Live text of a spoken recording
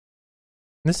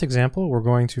In this example, we're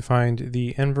going to find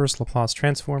the inverse Laplace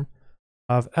transform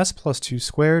of s plus 2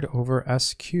 squared over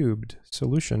s cubed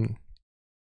solution.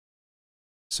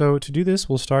 So to do this,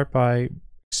 we'll start by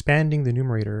expanding the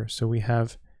numerator. So we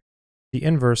have the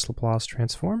inverse Laplace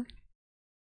transform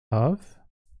of,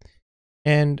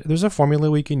 and there's a formula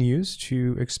we can use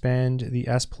to expand the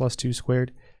s plus 2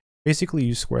 squared. Basically,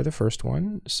 you square the first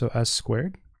one, so s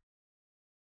squared.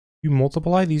 You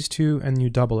multiply these two and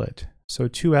you double it. So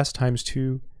 2s times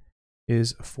 2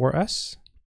 is 4s.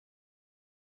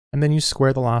 And then you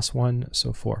square the last one,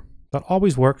 so 4. That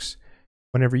always works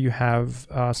whenever you have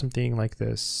something like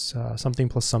this, something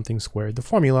plus something squared. The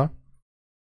formula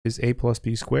is a plus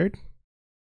b squared.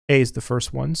 A is the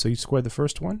first one, so you square the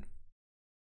first one.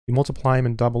 You multiply them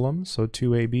and double them, so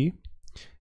 2ab.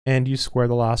 And you square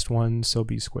the last one, so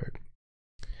b squared.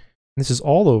 And this is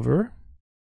all over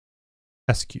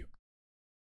s cubed.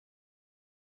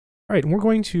 All right, and we're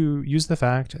going to use the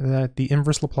fact that the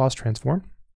inverse Laplace transform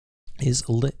is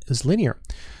linear.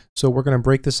 So we're going to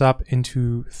break this up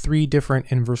into 3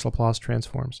 different inverse Laplace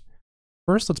transforms.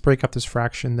 First, let's break up this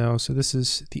fraction though. So this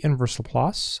is the inverse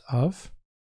Laplace of,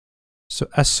 so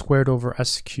s squared over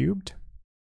s cubed.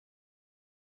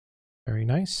 Very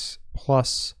nice.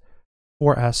 Plus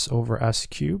 4s over s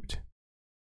cubed.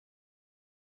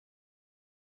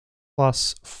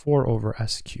 Plus 4 over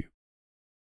s cubed.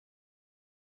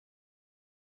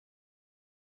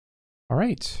 All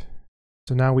right,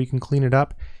 so now we can clean it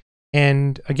up.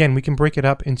 And again, we can break it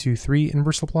up into 3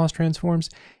 inverse Laplace transforms.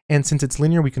 And since it's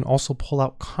linear, we can also pull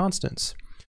out constants.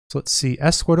 So let's see,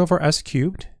 s squared over s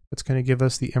cubed. That's going to give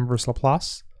us the inverse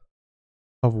Laplace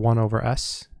of 1 over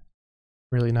s.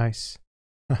 Really nice.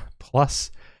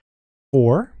 Plus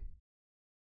 4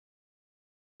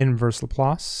 inverse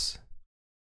Laplace.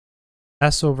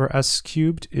 S over s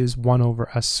cubed is 1 over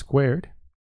s squared.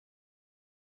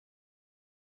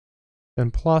 Then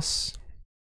plus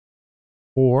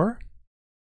 4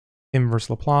 inverse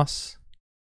Laplace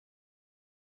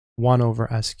 1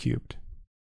 over s cubed.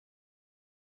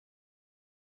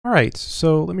 All right,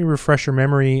 so let me refresh your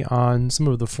memory on some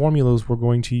of the formulas we're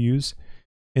going to use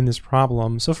in this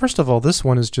problem. So first of all, this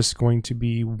one is just going to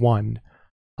be 1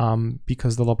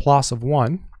 because the Laplace of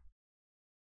 1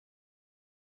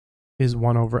 is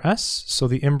 1 over s. So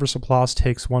the inverse Laplace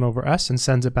takes 1 over s and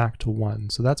sends it back to 1.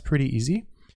 So that's pretty easy.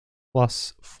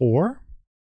 Plus 4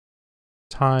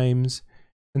 times,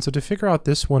 and so to figure out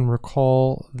this one,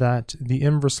 recall that the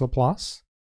inverse Laplace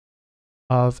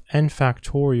of n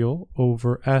factorial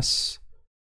over s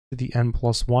to the n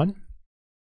plus 1,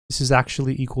 this is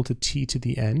actually equal to t to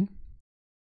the n.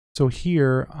 So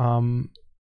here,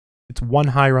 it's 1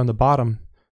 higher on the bottom.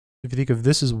 If you think of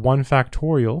this as 1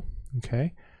 factorial,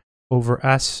 okay, over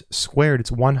s squared,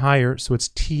 it's 1 higher, so it's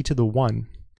t to the 1.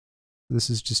 This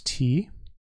is just t.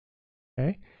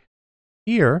 Okay.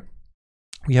 Here,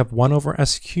 we have 1 over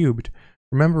s cubed.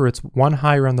 Remember, it's 1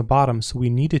 higher on the bottom, so we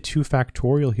need a 2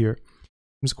 factorial here.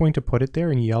 I'm just going to put it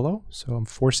there in yellow, so I'm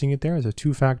forcing it there as a 2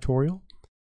 factorial.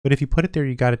 But if you put it there,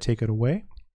 you got to take it away.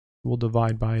 We'll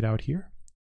divide by it out here.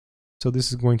 So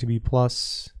this is going to be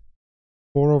plus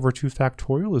 4 over 2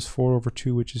 factorial is 4 over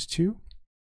 2, which is 2,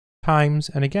 times,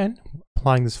 and again,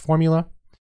 applying this formula,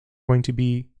 going to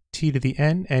be t to the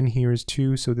n here is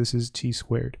 2, so this is t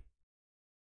squared.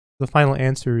 The final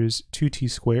answer is 2t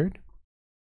squared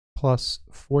plus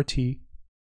 4t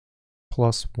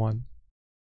plus 1.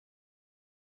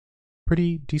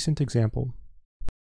 Pretty decent example.